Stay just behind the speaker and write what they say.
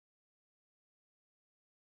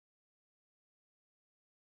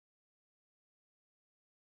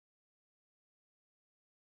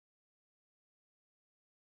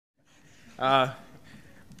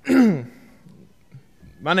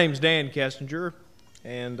My name's Dan Kessinger,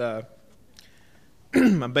 and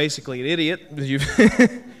I'm basically an idiot, as you've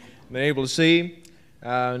been able to see.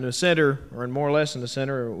 In the center, or in more or less in the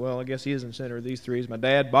center, well, I guess he is in the center of these three, is my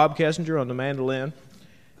dad, Bob Kessinger, on the mandolin.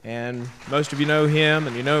 And most of you know him,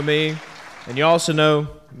 and you know me, and you also know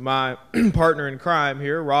my partner in crime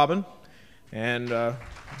here, Robin. And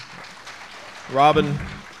Robin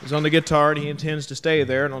is on the guitar, and he intends to stay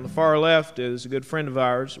there. And on the far left is a good friend of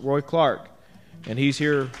ours, Roy Clark. And he's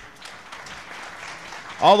here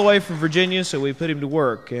all the way from Virginia, so we put him to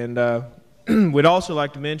work. And we'd also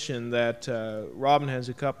like to mention that Robin has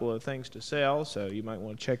a couple of things to sell, so you might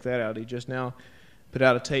want to check that out. He just now put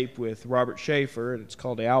out a tape with Robert Schaefer, and it's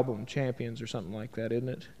called The Album Champions or something like that, isn't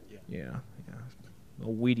it? Yeah. A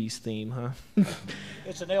Wheaties theme, huh?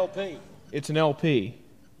 It's an LP. It's an LP.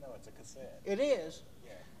 No, it's a cassette. It is?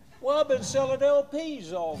 Yeah. Well, I've been selling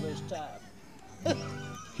LPs all this time.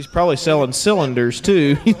 He's probably selling cylinders,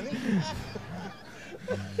 too.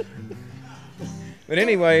 But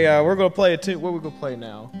anyway, we're going to play a tune. What are we going to play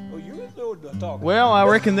now? Oh, you're doing the talking. Well, I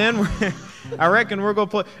reckon we're going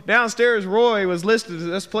to play. Downstairs, Roy was listed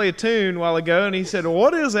to us play a tune a while ago, and he said, well,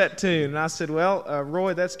 what is that tune? And I said, well,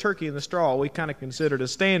 Roy, that's Turkey in the Straw. We kind of consider it a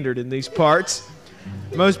standard in these parts.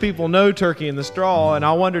 Most people know Turkey in the Straw, and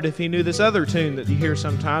I wondered if he knew this other tune that you hear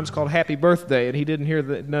sometimes called Happy Birthday, and he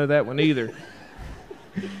didn't know that one either.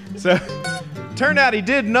 So, turned out he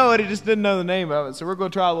did know it, he just didn't know the name of it. So we're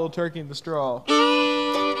going to try a little Turkey in the Straw.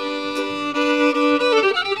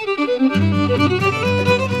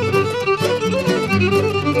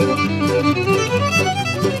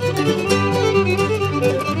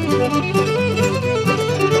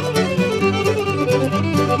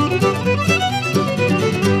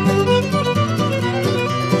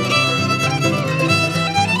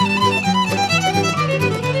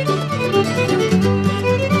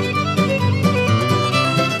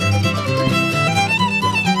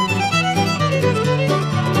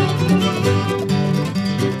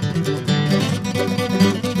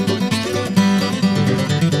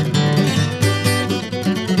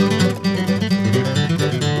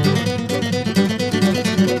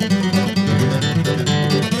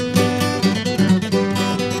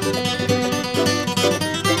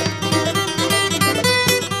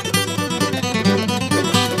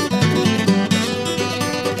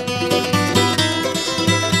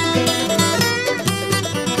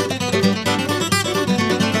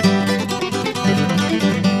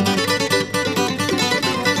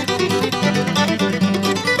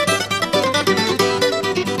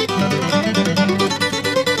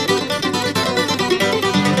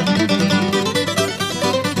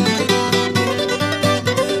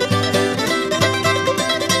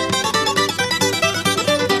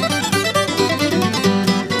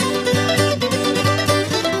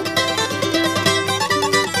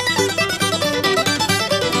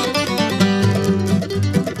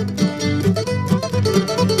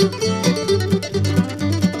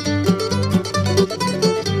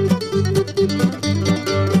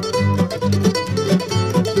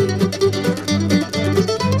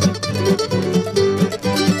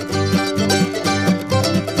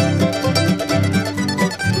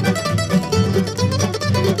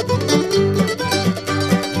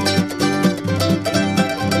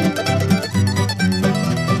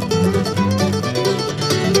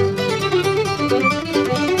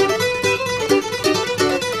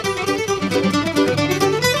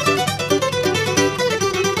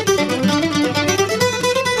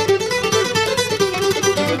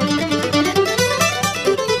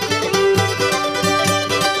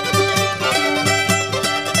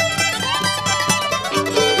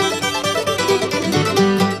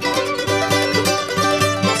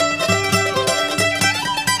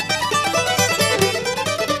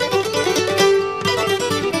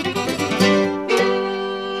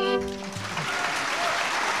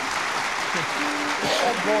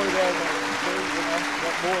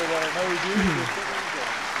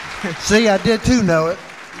 See, I did too know it.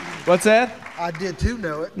 What's that? I did too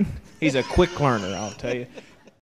know it. He's a quick learner, I'll tell you.